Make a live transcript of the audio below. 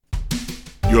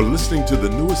You're listening to the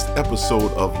newest episode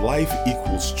of Life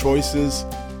Equals Choices,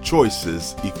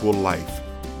 Choices Equal Life,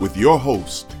 with your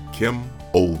host, Kim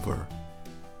Olver.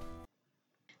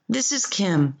 This is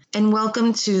Kim, and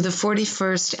welcome to the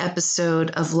 41st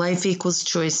episode of Life Equals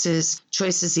Choices,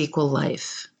 Choices Equal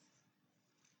Life.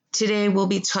 Today we'll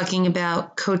be talking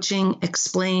about Coaching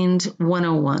Explained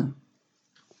 101.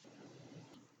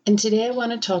 And today I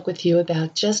want to talk with you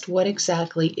about just what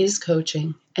exactly is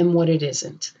coaching and what it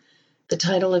isn't. The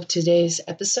title of today's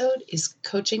episode is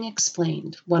Coaching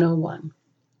Explained 101.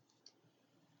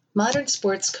 Modern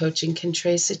sports coaching can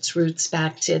trace its roots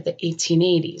back to the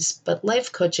 1880s, but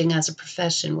life coaching as a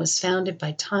profession was founded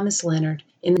by Thomas Leonard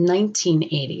in the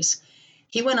 1980s.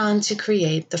 He went on to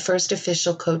create the first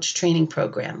official coach training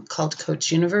program called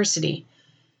Coach University.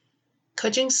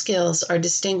 Coaching skills are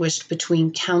distinguished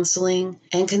between counseling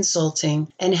and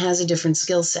consulting and has a different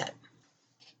skill set.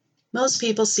 Most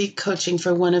people seek coaching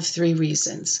for one of three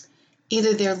reasons.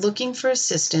 Either they're looking for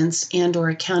assistance and/or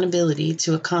accountability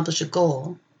to accomplish a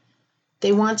goal,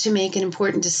 they want to make an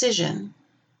important decision,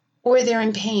 or they're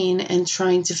in pain and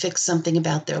trying to fix something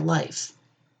about their life.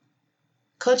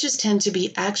 Coaches tend to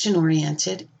be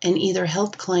action-oriented and either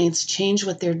help clients change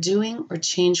what they're doing or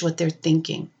change what they're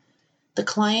thinking. The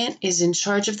client is in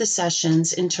charge of the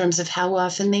sessions in terms of how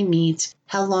often they meet,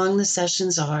 how long the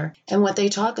sessions are, and what they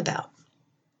talk about.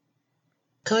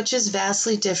 Coaches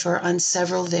vastly differ on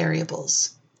several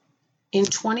variables. In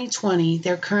 2020,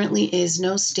 there currently is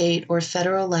no state or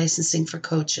federal licensing for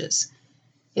coaches.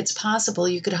 It's possible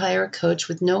you could hire a coach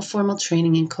with no formal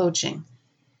training in coaching.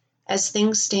 As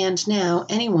things stand now,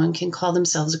 anyone can call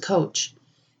themselves a coach.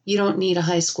 You don't need a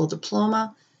high school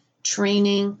diploma,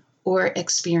 training, or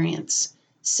experience.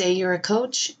 Say you're a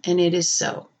coach, and it is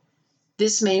so.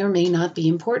 This may or may not be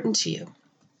important to you.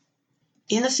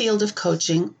 In the field of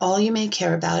coaching, all you may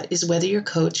care about is whether your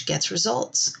coach gets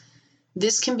results.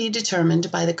 This can be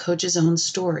determined by the coach's own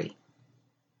story.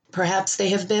 Perhaps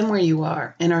they have been where you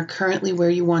are and are currently where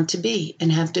you want to be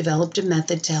and have developed a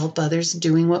method to help others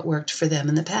doing what worked for them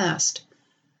in the past.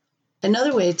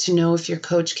 Another way to know if your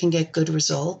coach can get good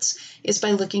results is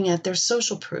by looking at their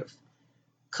social proof.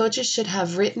 Coaches should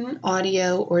have written,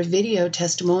 audio, or video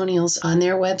testimonials on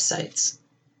their websites.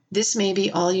 This may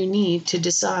be all you need to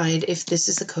decide if this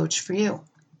is the coach for you.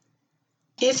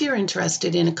 If you're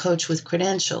interested in a coach with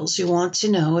credentials, you want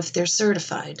to know if they're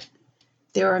certified.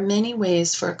 There are many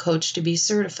ways for a coach to be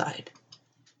certified.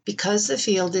 Because the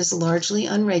field is largely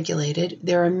unregulated,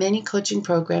 there are many coaching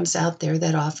programs out there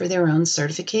that offer their own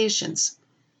certifications.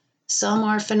 Some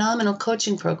are phenomenal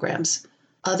coaching programs.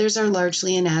 Others are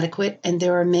largely inadequate, and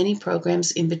there are many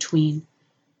programs in between.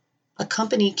 A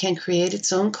company can create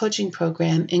its own coaching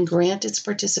program and grant its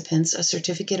participants a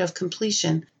certificate of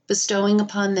completion, bestowing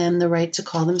upon them the right to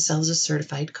call themselves a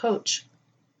certified coach.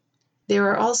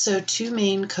 There are also two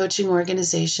main coaching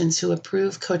organizations who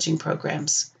approve coaching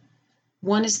programs.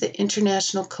 One is the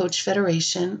International Coach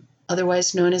Federation,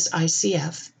 otherwise known as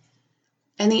ICF,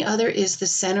 and the other is the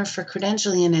Center for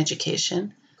Credentialing and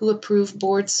Education, who approve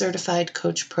board-certified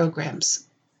coach programs.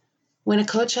 When a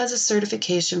coach has a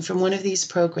certification from one of these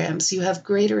programs, you have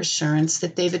greater assurance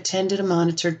that they've attended a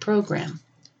monitored program.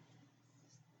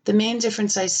 The main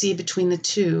difference I see between the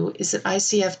two is that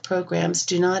ICF programs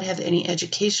do not have any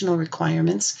educational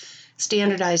requirements,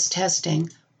 standardized testing,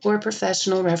 or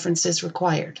professional references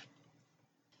required.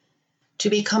 To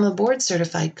become a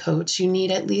board-certified coach, you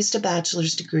need at least a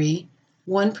bachelor's degree,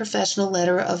 one professional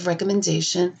letter of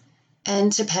recommendation,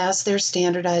 and to pass their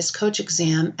standardized coach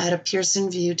exam at a Pearson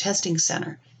VUE testing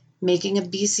center, making a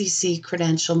BCC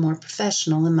credential more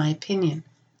professional in my opinion.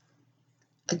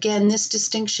 Again, this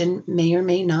distinction may or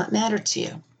may not matter to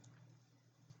you.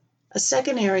 A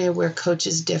second area where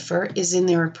coaches differ is in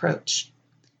their approach.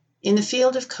 In the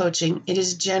field of coaching, it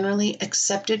is generally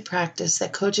accepted practice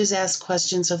that coaches ask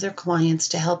questions of their clients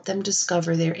to help them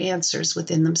discover their answers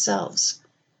within themselves.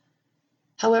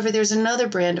 However, there's another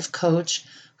brand of coach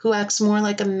who acts more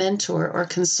like a mentor or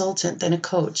consultant than a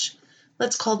coach.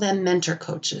 Let's call them mentor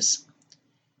coaches.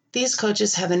 These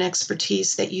coaches have an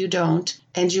expertise that you don't,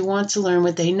 and you want to learn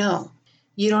what they know.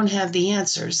 You don't have the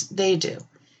answers, they do.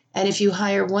 And if you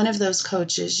hire one of those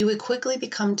coaches, you would quickly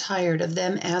become tired of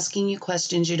them asking you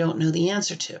questions you don't know the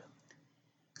answer to.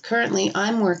 Currently,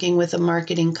 I'm working with a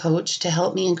marketing coach to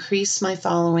help me increase my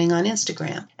following on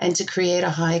Instagram and to create a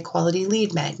high-quality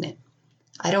lead magnet.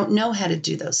 I don't know how to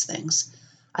do those things.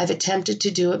 I've attempted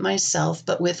to do it myself,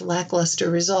 but with lackluster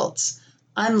results.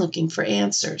 I'm looking for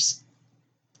answers.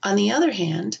 On the other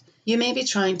hand, you may be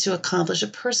trying to accomplish a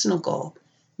personal goal,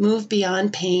 move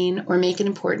beyond pain, or make an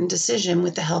important decision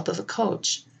with the help of a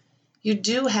coach. You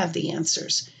do have the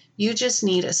answers. You just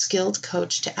need a skilled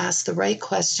coach to ask the right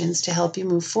questions to help you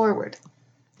move forward.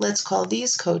 Let's call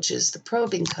these coaches the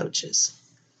probing coaches.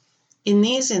 In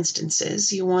these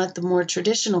instances, you want the more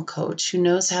traditional coach who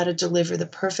knows how to deliver the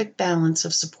perfect balance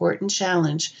of support and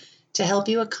challenge to help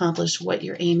you accomplish what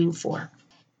you're aiming for.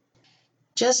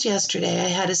 Just yesterday, I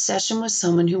had a session with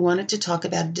someone who wanted to talk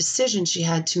about a decision she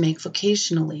had to make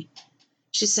vocationally.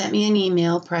 She sent me an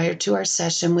email prior to our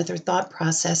session with her thought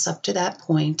process up to that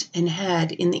point and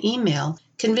had, in the email,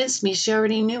 convinced me she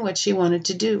already knew what she wanted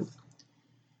to do.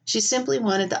 She simply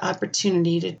wanted the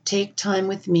opportunity to take time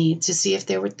with me to see if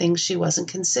there were things she wasn't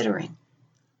considering.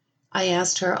 I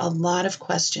asked her a lot of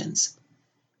questions.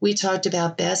 We talked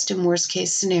about best and worst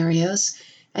case scenarios,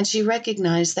 and she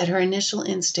recognized that her initial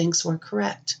instincts were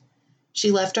correct. She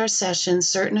left our session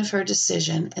certain of her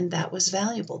decision, and that was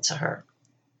valuable to her.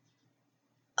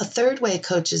 A third way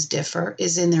coaches differ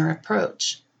is in their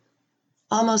approach.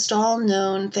 Almost all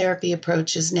known therapy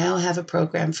approaches now have a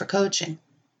program for coaching.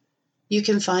 You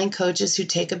can find coaches who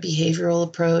take a behavioral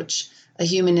approach, a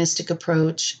humanistic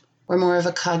approach, or more of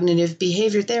a cognitive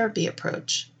behavior therapy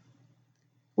approach.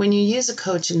 When you use a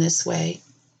coach in this way,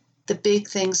 the big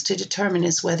things to determine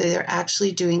is whether they're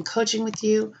actually doing coaching with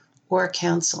you or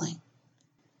counseling.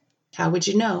 How would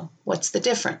you know? What's the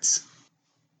difference?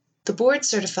 The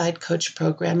board-certified coach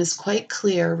program is quite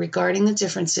clear regarding the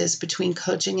differences between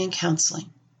coaching and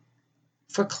counseling.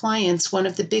 For clients, one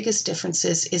of the biggest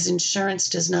differences is insurance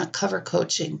does not cover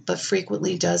coaching, but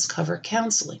frequently does cover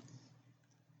counseling.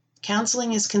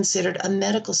 Counseling is considered a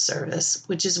medical service,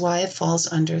 which is why it falls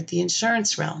under the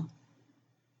insurance realm.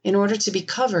 In order to be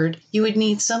covered, you would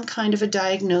need some kind of a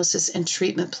diagnosis and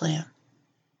treatment plan.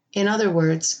 In other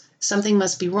words, something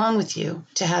must be wrong with you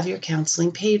to have your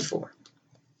counseling paid for.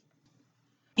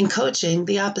 In coaching,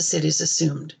 the opposite is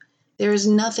assumed. There is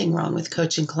nothing wrong with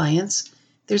coaching clients.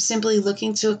 They're simply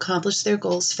looking to accomplish their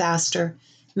goals faster,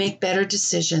 make better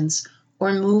decisions,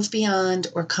 or move beyond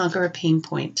or conquer a pain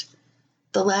point.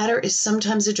 The latter is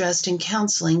sometimes addressed in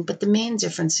counseling, but the main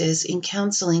difference is in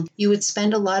counseling, you would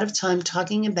spend a lot of time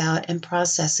talking about and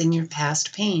processing your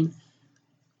past pain.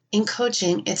 In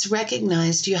coaching, it's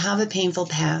recognized you have a painful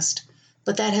past,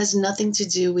 but that has nothing to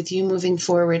do with you moving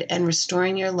forward and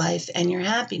restoring your life and your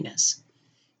happiness.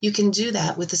 You can do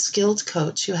that with a skilled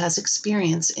coach who has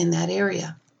experience in that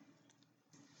area.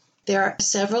 There are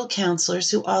several counselors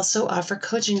who also offer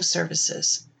coaching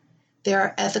services. There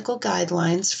are ethical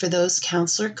guidelines for those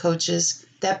counselor coaches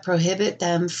that prohibit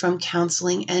them from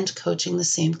counseling and coaching the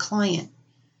same client.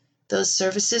 Those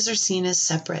services are seen as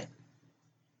separate.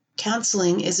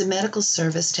 Counseling is a medical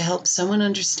service to help someone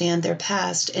understand their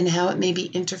past and how it may be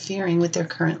interfering with their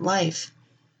current life.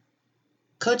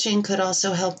 Coaching could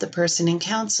also help the person in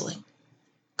counseling.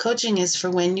 Coaching is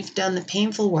for when you've done the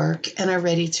painful work and are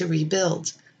ready to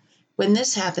rebuild. When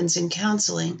this happens in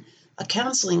counseling, a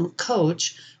counseling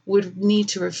coach would need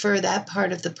to refer that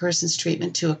part of the person's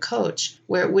treatment to a coach,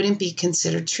 where it wouldn't be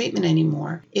considered treatment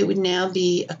anymore. It would now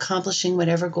be accomplishing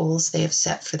whatever goals they have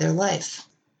set for their life.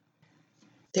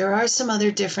 There are some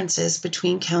other differences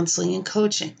between counseling and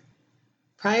coaching.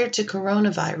 Prior to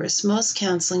coronavirus, most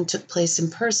counseling took place in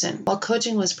person, while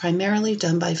coaching was primarily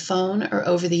done by phone or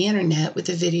over the internet with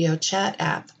a video chat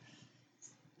app.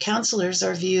 Counselors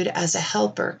are viewed as a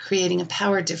helper, creating a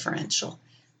power differential,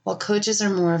 while coaches are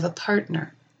more of a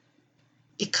partner.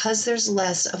 Because there's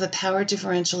less of a power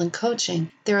differential in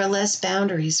coaching, there are less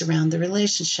boundaries around the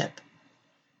relationship.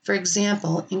 For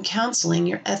example, in counseling,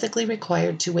 you're ethically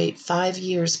required to wait 5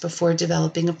 years before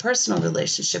developing a personal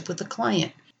relationship with a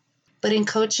client. But in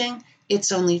coaching,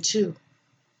 it's only 2.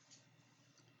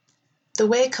 The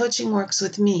way coaching works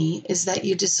with me is that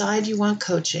you decide you want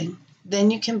coaching, then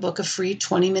you can book a free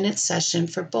 20-minute session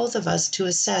for both of us to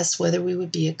assess whether we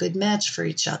would be a good match for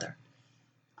each other.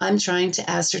 I'm trying to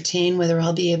ascertain whether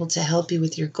I'll be able to help you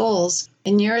with your goals,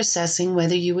 and you're assessing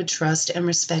whether you would trust and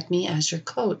respect me as your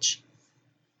coach.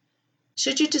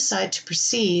 Should you decide to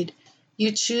proceed,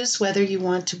 you choose whether you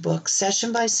want to book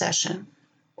session by session,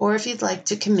 or if you'd like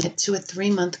to commit to a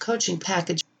 3-month coaching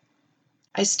package.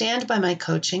 I stand by my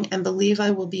coaching and believe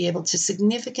I will be able to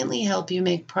significantly help you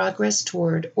make progress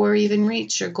toward or even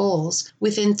reach your goals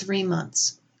within 3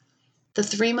 months. The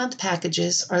 3-month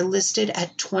packages are listed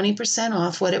at 20%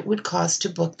 off what it would cost to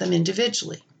book them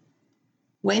individually.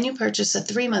 When you purchase a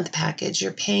 3-month package,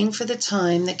 you're paying for the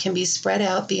time that can be spread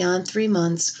out beyond 3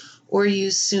 months or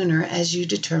used sooner as you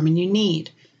determine you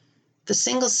need. The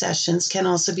single sessions can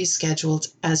also be scheduled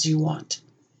as you want.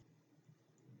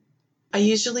 I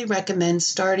usually recommend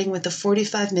starting with a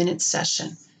 45-minute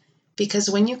session because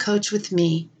when you coach with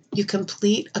me, you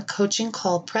complete a coaching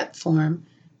call prep form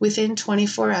within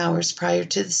 24 hours prior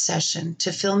to the session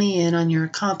to fill me in on your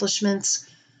accomplishments,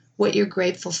 what you're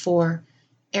grateful for,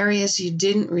 areas you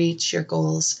didn't reach your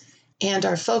goals, and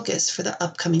our focus for the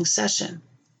upcoming session.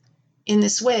 In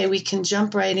this way, we can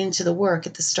jump right into the work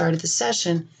at the start of the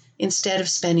session instead of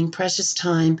spending precious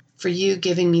time for you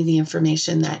giving me the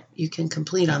information that you can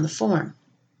complete on the form.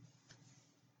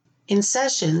 In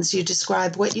sessions, you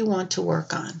describe what you want to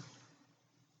work on.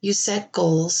 You set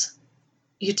goals.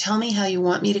 You tell me how you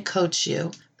want me to coach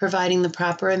you, providing the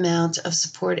proper amount of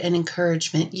support and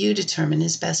encouragement you determine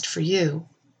is best for you.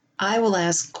 I will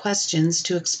ask questions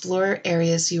to explore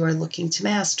areas you are looking to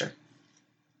master.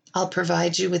 I'll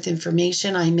provide you with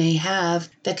information I may have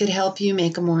that could help you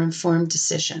make a more informed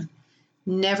decision,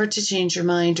 never to change your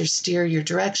mind or steer your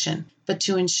direction, but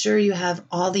to ensure you have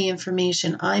all the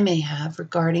information I may have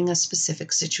regarding a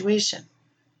specific situation.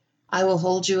 I will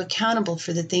hold you accountable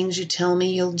for the things you tell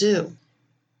me you'll do.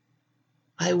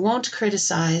 I won't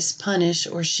criticize, punish,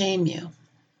 or shame you.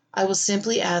 I will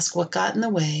simply ask what got in the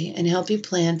way and help you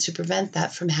plan to prevent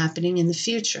that from happening in the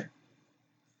future.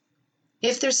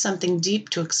 If there's something deep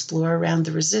to explore around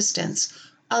the resistance,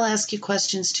 I'll ask you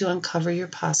questions to uncover your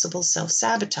possible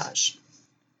self-sabotage.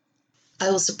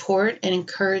 I will support and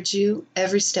encourage you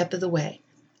every step of the way.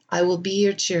 I will be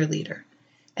your cheerleader.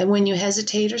 And when you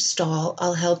hesitate or stall,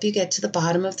 I'll help you get to the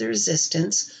bottom of the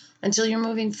resistance until you're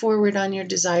moving forward on your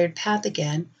desired path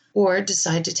again, or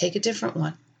decide to take a different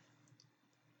one.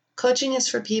 Coaching is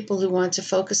for people who want to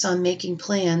focus on making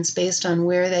plans based on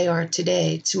where they are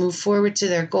today to move forward to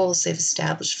their goals they've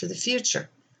established for the future.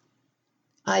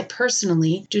 I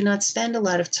personally do not spend a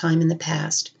lot of time in the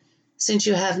past, since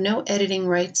you have no editing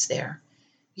rights there.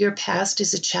 Your past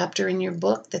is a chapter in your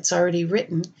book that's already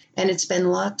written, and it's been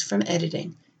locked from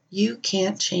editing. You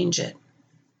can't change it.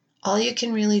 All you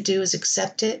can really do is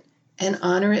accept it and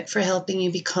honor it for helping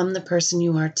you become the person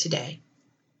you are today.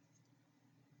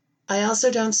 I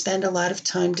also don't spend a lot of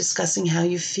time discussing how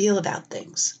you feel about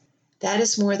things. That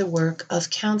is more the work of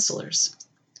counselors.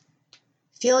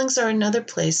 Feelings are another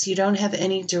place you don't have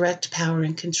any direct power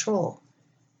and control.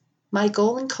 My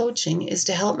goal in coaching is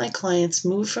to help my clients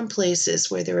move from places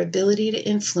where their ability to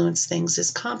influence things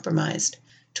is compromised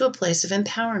to a place of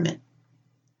empowerment.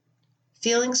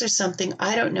 Feelings are something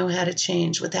I don't know how to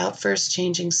change without first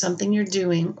changing something you're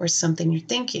doing or something you're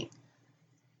thinking.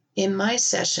 In my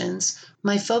sessions,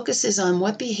 my focus is on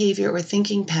what behavior or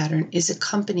thinking pattern is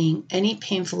accompanying any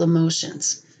painful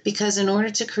emotions, because in order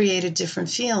to create a different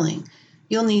feeling,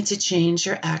 you'll need to change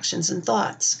your actions and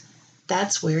thoughts.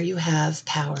 That's where you have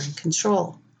power and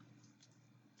control.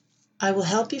 I will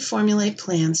help you formulate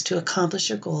plans to accomplish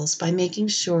your goals by making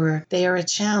sure they are a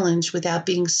challenge without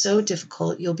being so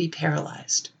difficult you'll be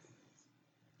paralyzed.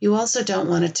 You also don't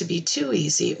want it to be too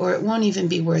easy, or it won't even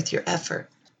be worth your effort.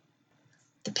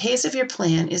 The pace of your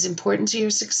plan is important to your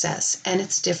success, and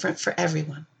it's different for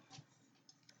everyone.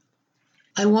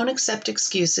 I won't accept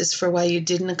excuses for why you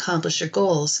didn't accomplish your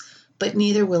goals, but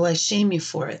neither will I shame you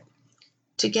for it.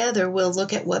 Together, we'll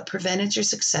look at what prevented your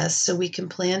success so we can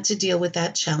plan to deal with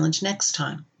that challenge next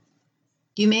time.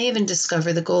 You may even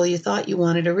discover the goal you thought you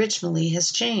wanted originally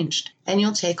has changed, and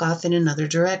you'll take off in another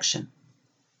direction.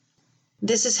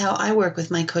 This is how I work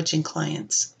with my coaching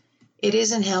clients. It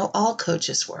isn't how all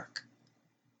coaches work.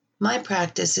 My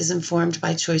practice is informed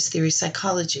by choice theory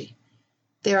psychology.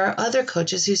 There are other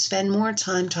coaches who spend more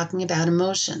time talking about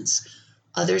emotions,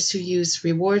 others who use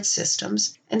reward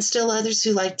systems, and still others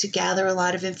who like to gather a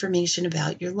lot of information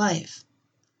about your life.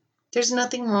 There's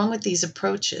nothing wrong with these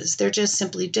approaches, they're just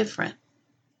simply different.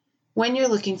 When you're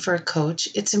looking for a coach,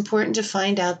 it's important to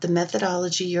find out the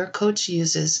methodology your coach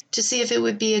uses to see if it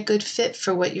would be a good fit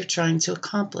for what you're trying to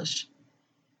accomplish.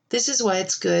 This is why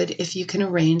it's good if you can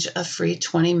arrange a free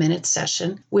 20-minute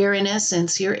session where, in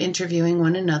essence, you're interviewing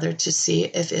one another to see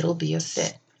if it'll be a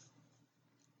fit.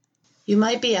 You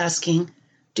might be asking,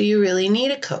 do you really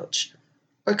need a coach?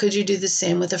 Or could you do the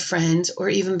same with a friend or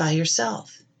even by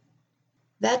yourself?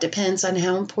 That depends on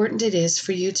how important it is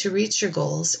for you to reach your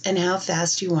goals and how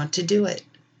fast you want to do it.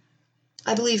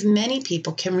 I believe many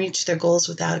people can reach their goals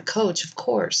without a coach, of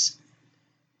course.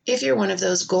 If you're one of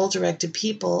those goal-directed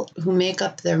people who make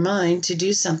up their mind to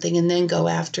do something and then go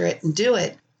after it and do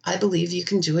it, I believe you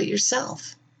can do it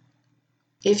yourself.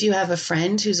 If you have a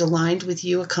friend who's aligned with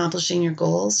you accomplishing your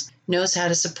goals, knows how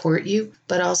to support you,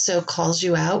 but also calls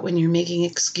you out when you're making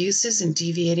excuses and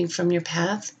deviating from your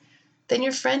path, then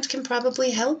your friend can probably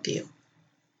help you.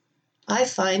 I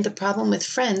find the problem with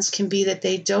friends can be that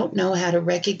they don't know how to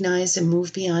recognize and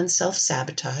move beyond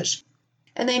self-sabotage,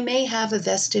 and they may have a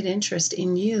vested interest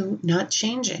in you not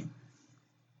changing.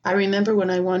 I remember when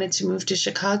I wanted to move to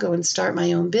Chicago and start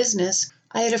my own business,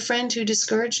 I had a friend who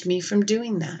discouraged me from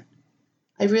doing that.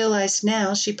 I realized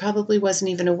now she probably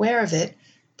wasn't even aware of it,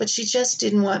 but she just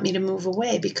didn't want me to move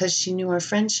away because she knew our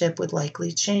friendship would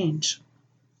likely change.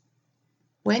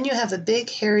 When you have a big,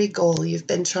 hairy goal you've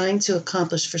been trying to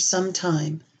accomplish for some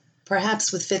time,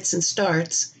 perhaps with fits and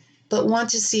starts, but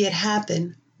want to see it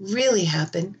happen, really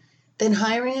happen, then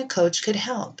hiring a coach could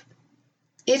help.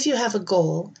 If you have a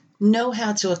goal, know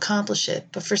how to accomplish it,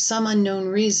 but for some unknown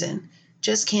reason,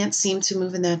 just can't seem to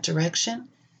move in that direction,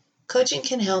 coaching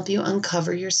can help you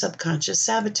uncover your subconscious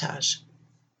sabotage.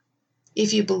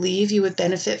 If you believe you would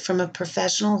benefit from a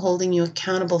professional holding you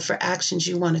accountable for actions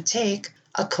you want to take,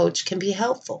 a coach can be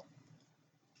helpful.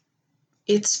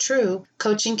 It's true,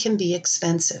 coaching can be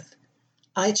expensive.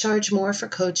 I charge more for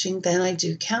coaching than I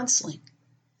do counseling.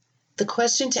 The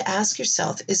question to ask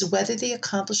yourself is whether the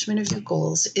accomplishment of your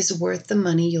goals is worth the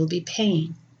money you'll be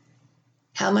paying.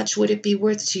 How much would it be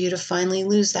worth to you to finally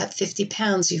lose that 50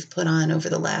 pounds you've put on over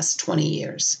the last 20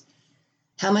 years?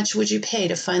 How much would you pay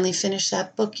to finally finish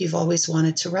that book you've always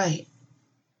wanted to write?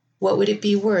 What would it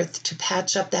be worth to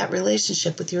patch up that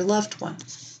relationship with your loved one?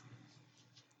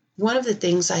 One of the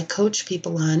things I coach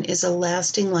people on is a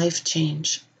lasting life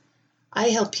change. I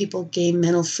help people gain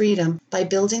mental freedom by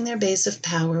building their base of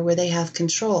power where they have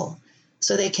control,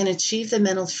 so they can achieve the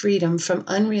mental freedom from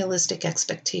unrealistic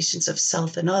expectations of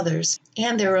self and others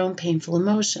and their own painful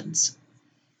emotions.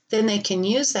 Then they can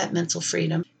use that mental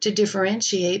freedom to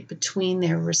differentiate between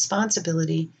their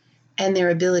responsibility and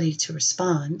their ability to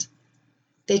respond.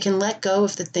 They can let go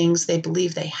of the things they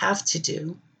believe they have to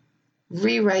do,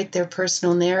 rewrite their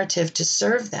personal narrative to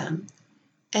serve them,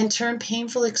 and turn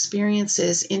painful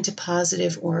experiences into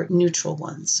positive or neutral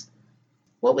ones.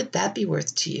 What would that be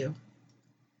worth to you?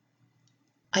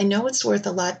 I know it's worth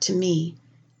a lot to me,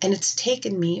 and it's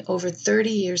taken me over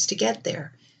 30 years to get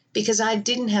there, because I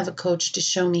didn't have a coach to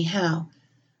show me how,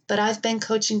 but I've been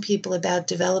coaching people about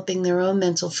developing their own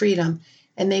mental freedom,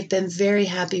 and they've been very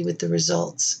happy with the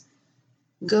results.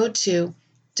 Go to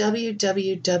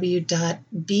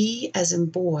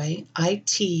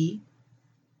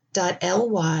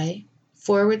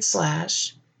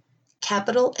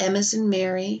www.b.ly/capital M as in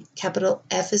Mary, capital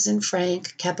F as in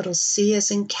Frank, capital C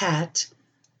as in cat,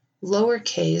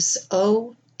 lowercase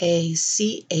OACHING,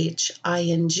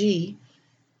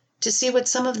 to see what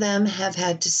some of them have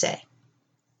had to say.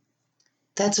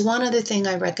 That's one other thing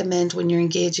I recommend when you're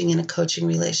engaging in a coaching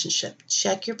relationship.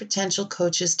 Check your potential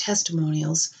coach's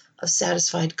testimonials of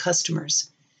satisfied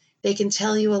customers. They can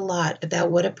tell you a lot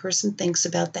about what a person thinks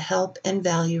about the help and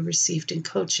value received in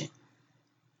coaching.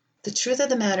 The truth of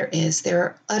the matter is there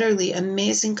are utterly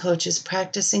amazing coaches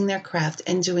practicing their craft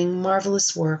and doing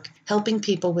marvelous work, helping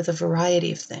people with a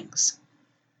variety of things.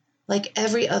 Like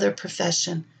every other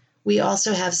profession, we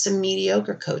also have some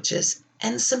mediocre coaches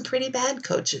and some pretty bad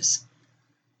coaches.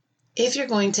 If you're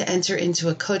going to enter into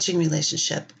a coaching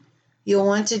relationship, you'll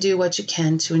want to do what you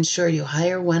can to ensure you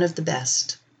hire one of the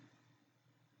best.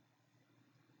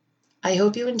 I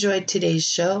hope you enjoyed today's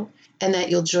show and that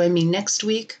you'll join me next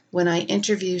week when I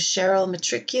interview Cheryl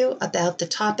Matricchio about the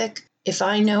topic, If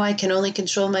I know I can only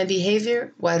control my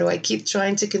behavior, why do I keep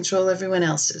trying to control everyone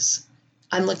else's?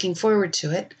 I'm looking forward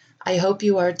to it. I hope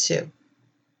you are too.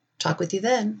 Talk with you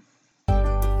then.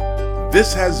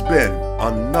 This has been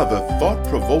another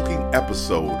thought-provoking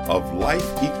episode of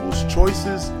Life Equals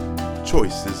Choices,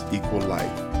 Choices Equal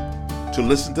Life. To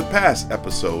listen to past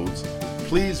episodes,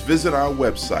 please visit our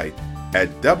website at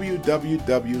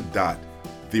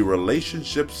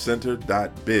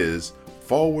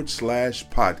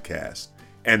www.therelationshipcenter.biz/podcast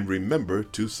and remember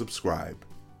to subscribe.